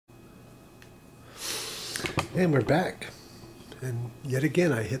And we're back. And yet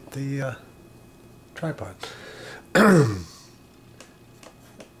again, I hit the tripod.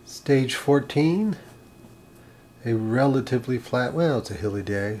 Stage 14, a relatively flat, well, it's a hilly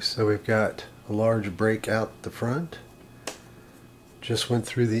day, so we've got a large break out the front. Just went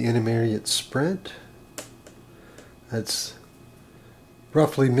through the intermediate sprint. That's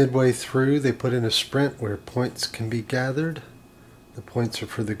roughly midway through. They put in a sprint where points can be gathered. The points are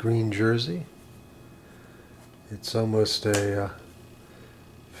for the green jersey. It's almost a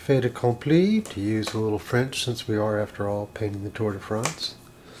fait accompli, to use a little French, since we are, after all, painting the Tour de France,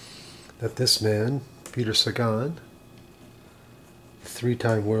 that this man, Peter Sagan,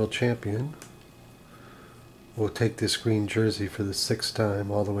 three-time world champion, will take this green jersey for the 6th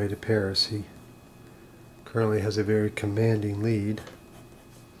time all the way to Paris. He currently has a very commanding lead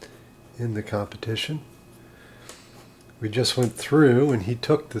in the competition. We just went through and he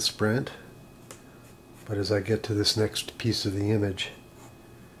took the sprint, but as I get to this next piece of the image,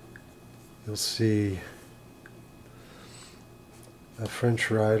 you'll see a French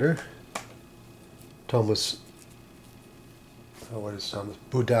rider, Thomas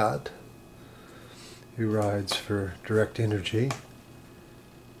Boudad, who rides for Direct Energy,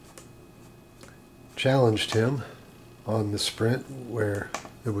 challenged him on the sprint, where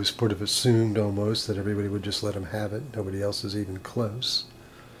it was sort of assumed almost that everybody would just let him have it. Nobody else is even close.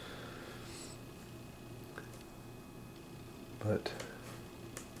 But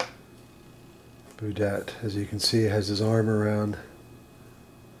Boudad, as you can see, has his arm around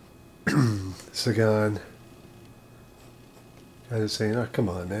Sagan, kind of saying, "Oh, come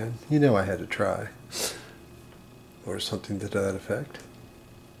on, man. You know I had to try." Or something to that effect.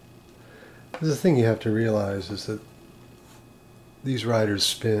 The thing you have to realize is that these riders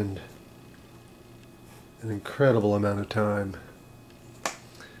spend an incredible amount of time.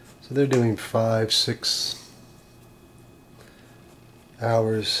 So they're doing 5-6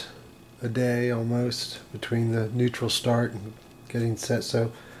 hours a day almost between the neutral start and getting set.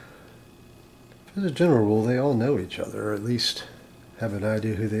 So as a general rule, they all know each other, or at least have an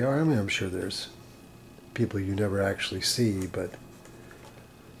idea who they are. I mean, I'm sure there's people you never actually see, but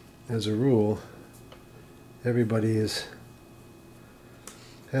as a rule, everybody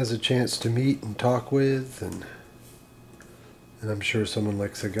has a chance to meet and talk with, and I'm sure someone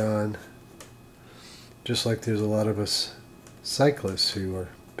like Sagan, just like there's a lot of us cyclists who are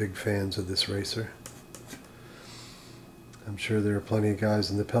big fans of this racer. I'm sure there are plenty of guys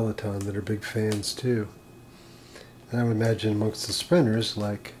in the peloton that are big fans too. And I would imagine amongst the sprinters,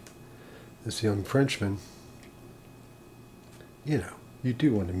 like this young Frenchman, you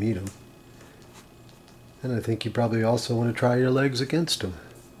do want to meet him. And I think you probably also want to try your legs against him.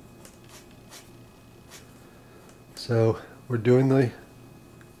 So we're doing the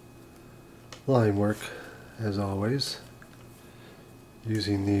line work, as always,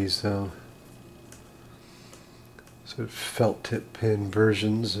 using these sort of felt tip pen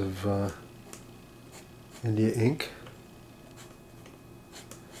versions of India ink.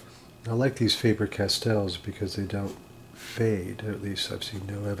 I like these Faber-Castells because they don't fade. At least I've seen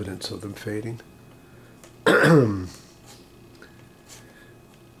no evidence of them fading. Of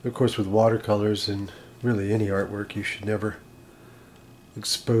course, with watercolors and really any artwork, you should never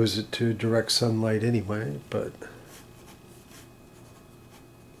expose it to direct sunlight anyway, but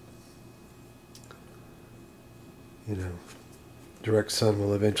direct sun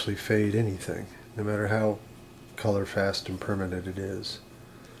will eventually fade anything, no matter how color fast and permanent it is.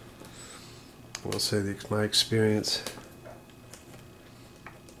 I will say that my experience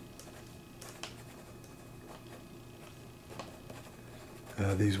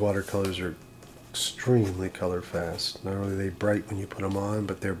these watercolors are extremely color fast. Not only are they bright when you put them on,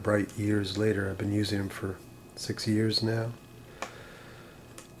 but they're bright years later. I've been using them for 6 years now.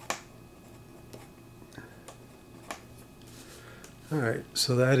 Alright,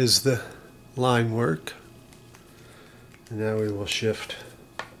 so that is the line work. And now we will shift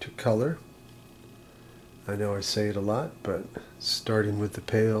to color. I know I say it a lot, but starting with the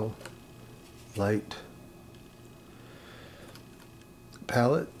pale, light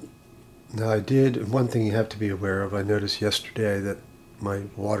palette. Now one thing you have to be aware of, I noticed yesterday that my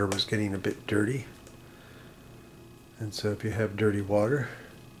water was getting a bit dirty. And so if you have dirty water,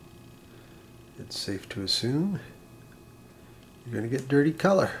 it's safe to assume you're going to get dirty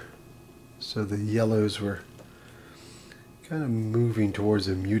color. So the yellows were kind of moving towards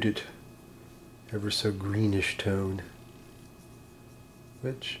a muted, ever so greenish tone,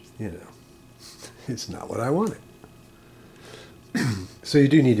 which, is not what I wanted. So you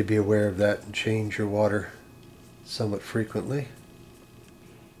do need to be aware of that and change your water somewhat frequently.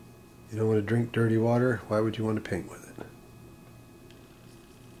 You don't want to drink dirty water, why would you want to paint with it?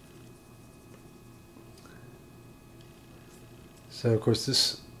 So of course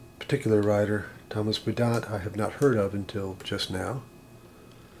this particular rider, Thomas Bedant, I have not heard of until just now.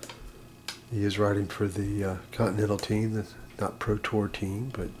 He is riding for the Continental team, the not Pro Tour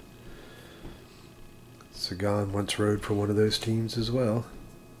team, but Sagan once rode for one of those teams as well.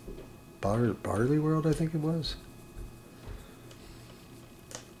 Barley World, I think it was.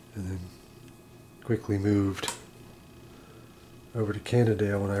 And then quickly moved over to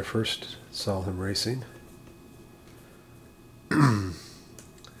Canada when I first saw him racing.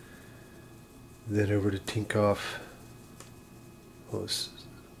 Then over to Tinkoff.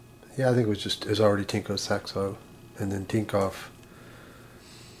 Yeah, I think it was already Tinko Saxo, and then Tinkoff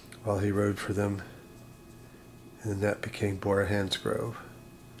while he rode for them, and then that became Bora-Hansgrohe.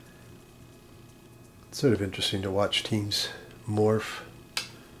 It's sort of interesting to watch teams morph.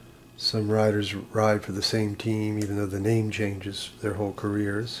 Some riders ride for the same team even though the name changes their whole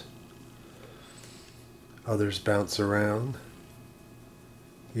careers. Others bounce around,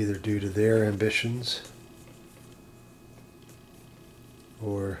 either due to their ambitions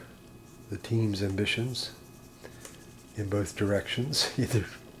or the team's ambitions in both directions. Either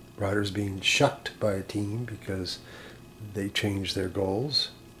riders being shucked by a team because they change their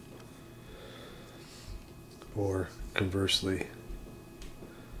goals, or conversely,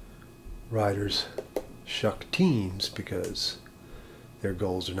 riders shuck teams because their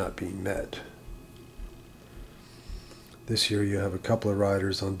goals are not being met. This year you have a couple of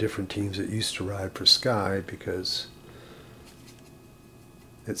riders on different teams that used to ride for Sky because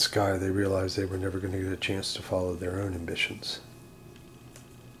at Sky they realized they were never going to get a chance to follow their own ambitions.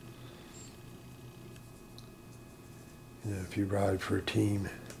 You know, if you ride for a team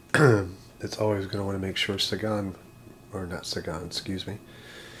that's always going to want to make sure Sagan, or not Sagan, excuse me.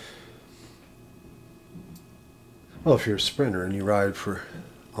 Well, if you're a sprinter and you ride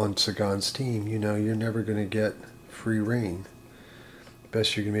on Sagan's team, you know you're never going to get free reign.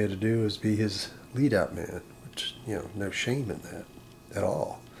 Best you're going to be able to do is be his lead-out man, which, you know, no shame in that at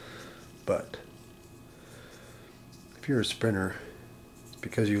all. But if you're a sprinter, it's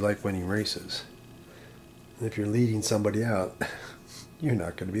because you like winning races. And if you're leading somebody out, you're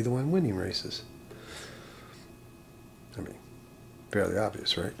not going to be the one winning races. I mean, fairly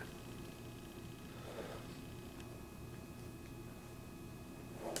obvious, right?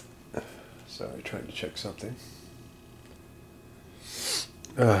 Sorry, trying to check something.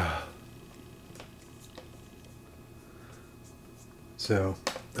 So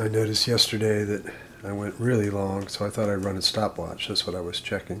I noticed yesterday that I went really long, so I thought I'd run a stopwatch. That's what I was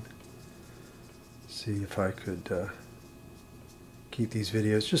checking. See if I could keep these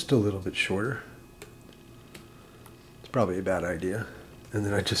videos just a little bit shorter. It's probably a bad idea. And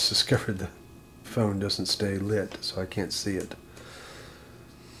then I just discovered the phone doesn't stay lit, so I can't see it.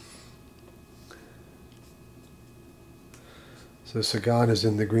 So Sagan is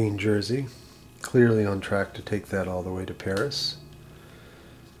in the green jersey, clearly on track to take that all the way to Paris.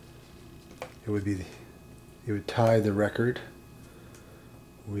 It would tie the record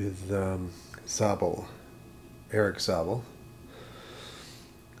with Zabel, Eric Zabel,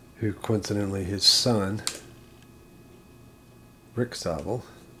 who coincidentally his son, Rick Zabel,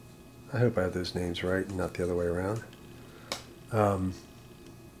 I hope I have those names right and not the other way around,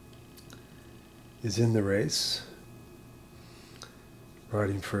 is in the race,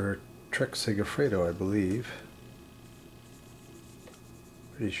 riding for Trek Segafredo, I believe.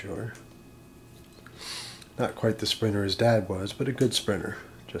 Pretty sure. Not quite the sprinter his dad was, but a good sprinter,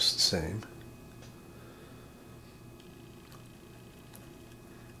 just the same.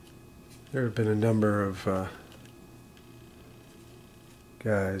 There have been a number of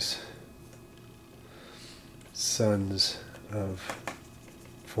guys, sons of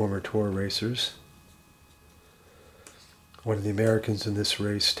former tour racers. One of the Americans in this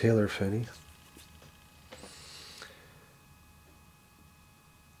race, Taylor Phinney.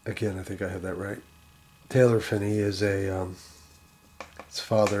 Again, I think I have that right. Taylor Phinney is his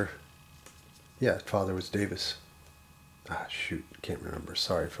father, father was Davis. Shoot, can't remember,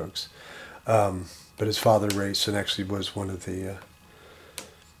 sorry folks. But his father raced and actually was one of the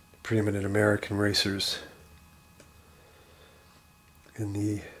preeminent American racers in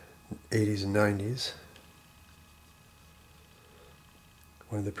the 80s and 90s.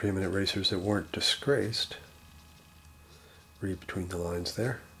 One of the preeminent racers that weren't disgraced. Read between the lines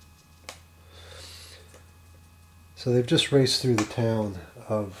there. So they've just raced through the town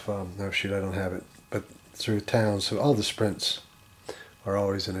of, no shoot, I don't have it, but through a town, so all the sprints are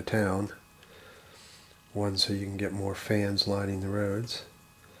always in a town. One, so you can get more fans lining the roads.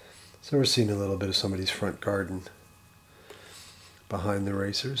 So we're seeing a little bit of somebody's front garden behind the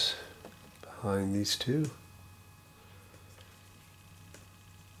racers, behind these two.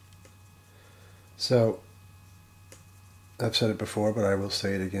 So I've said it before, but I will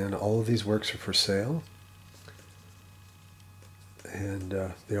say it again. All of these works are for sale, and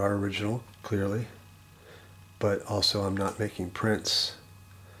they are original, clearly, but also I'm not making prints.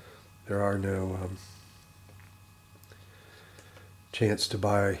 There are no chance to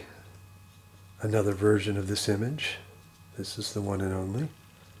buy another version of this image. This is the one and only.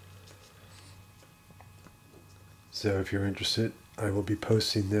 So if you're interested, I will be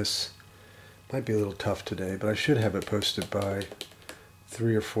posting this. Might be a little tough today, but I should have it posted by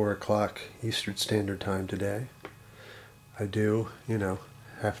 3 or 4 o'clock Eastern Standard Time today. I do,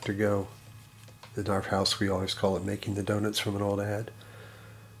 have to go. In our house we always call it making the donuts from an old ad.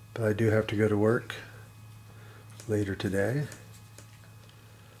 But I do have to go to work later today.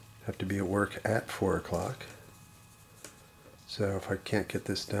 Have to be at work at 4 o'clock. So if I can't get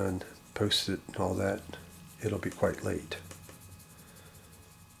this done, post it and all that, it'll be quite late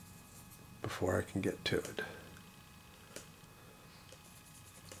before I can get to it.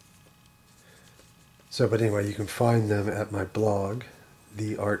 So, but anyway, you can find them at my blog,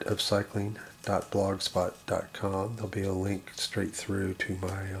 theartofcycling.blogspot.com. There'll be a link straight through to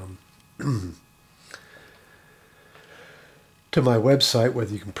my to my website,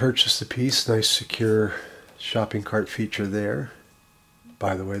 whether you can purchase the piece. Nice secure shopping cart feature there.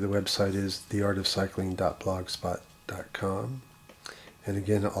 By the way, the website is theartofcycling.blogspot.com. And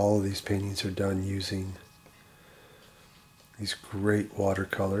again, all of these paintings are done using these great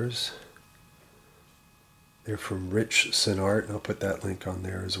watercolors. They're from Rich Art, and I'll put that link on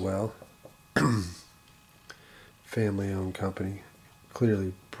there as well. Family-owned company.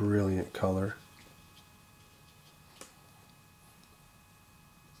 Clearly brilliant color.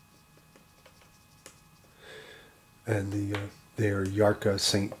 And they are Yarka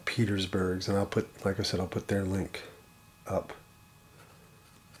St. Petersburg's, and I'll put, like I said, I'll put their link up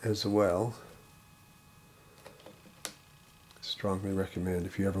as well. Strongly recommend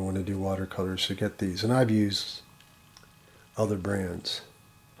if you ever want to do watercolors to get these. And I've used other brands.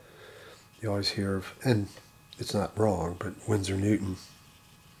 You always hear of, and it's not wrong, but Winsor Newton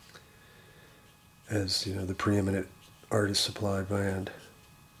as the preeminent artist supply brand.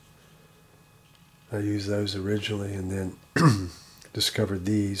 I used those originally and then discovered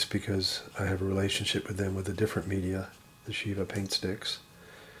these because I have a relationship with them with a different media, the Shiva paint sticks.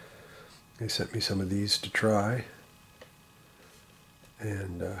 They sent me some of these to try,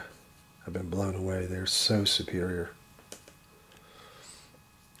 and I've been blown away. They're so superior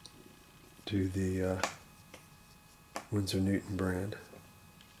to the Winsor Newton brand.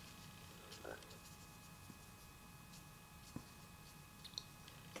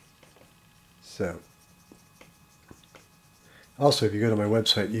 So, also, if you go to my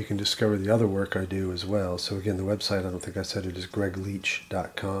website, you can discover the other work I do as well. So again, the website, I don't think I said it, is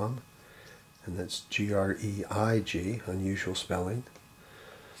gregleach.com. And that's G-R-E-I-G, unusual spelling,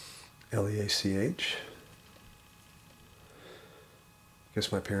 L-E-A-C-H.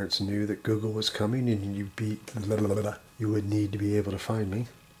 Guess my parents knew that Google was coming and you would need to be able to find me.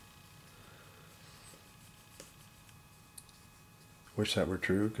 Wish that were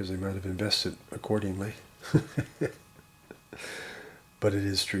true, because they might have invested accordingly. But it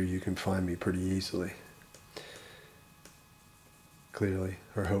is true, you can find me pretty easily. Clearly,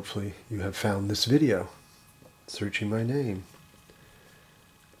 or hopefully, you have found this video searching my name.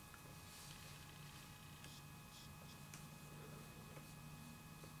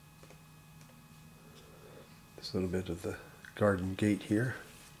 Just a little bit of the garden gate here.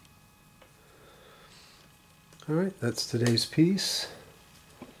 Alright, that's today's piece.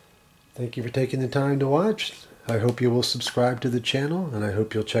 Thank you for taking the time to watch. I hope you will subscribe to the channel, and I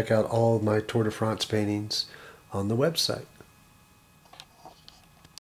hope you'll check out all of my Tour de France paintings on the website.